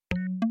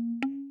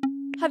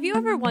Have you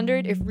ever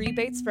wondered if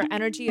rebates for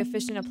energy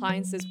efficient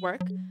appliances work?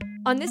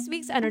 On this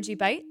week's Energy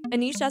Bite,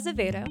 Anish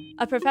Azevedo,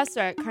 a professor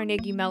at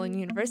Carnegie Mellon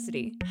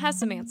University, has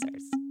some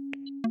answers.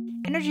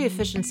 Energy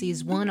efficiency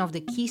is one of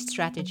the key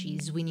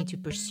strategies we need to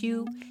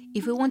pursue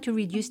if we want to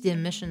reduce the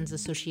emissions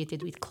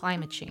associated with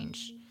climate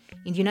change.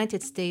 In the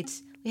United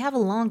States, we have a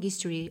long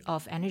history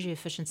of energy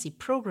efficiency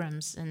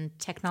programs and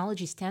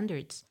technology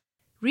standards.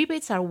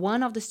 Rebates are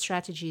one of the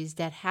strategies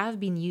that have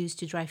been used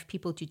to drive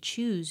people to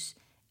choose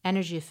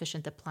energy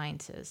efficient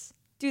appliances.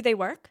 Do they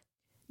work?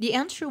 The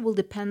answer will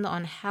depend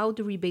on how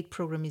the rebate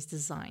program is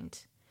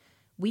designed.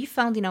 We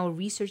found in our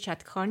research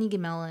at Carnegie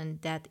Mellon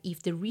that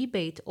if the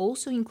rebate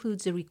also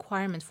includes a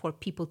requirement for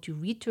people to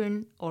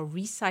return or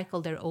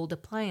recycle their old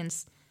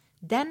appliance,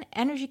 then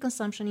energy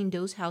consumption in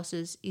those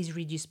houses is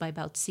reduced by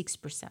about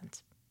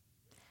 6%.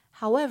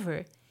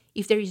 However,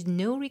 if there is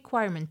no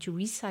requirement to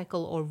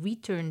recycle or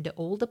return the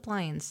old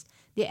appliance,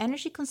 the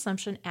energy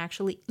consumption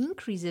actually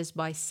increases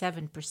by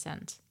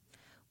 7%.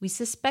 We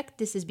suspect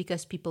this is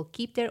because people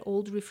keep their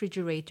old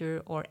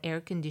refrigerator or air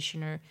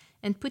conditioner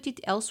and put it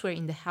elsewhere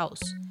in the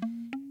house.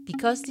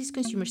 Because these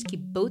consumers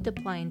keep both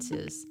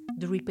appliances,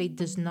 the rebate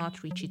does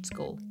not reach its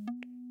goal.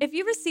 If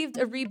you received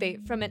a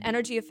rebate from an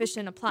energy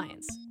efficient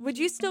appliance, would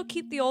you still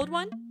keep the old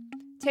one?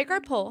 Take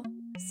our poll,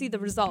 see the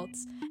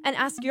results, and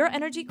ask your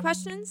energy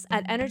questions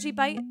at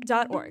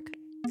energybite.org.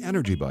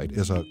 Energy Bite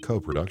is a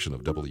co-production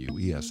of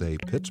WESA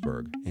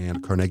Pittsburgh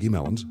and Carnegie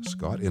Mellon's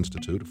Scott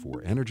Institute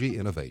for Energy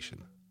Innovation.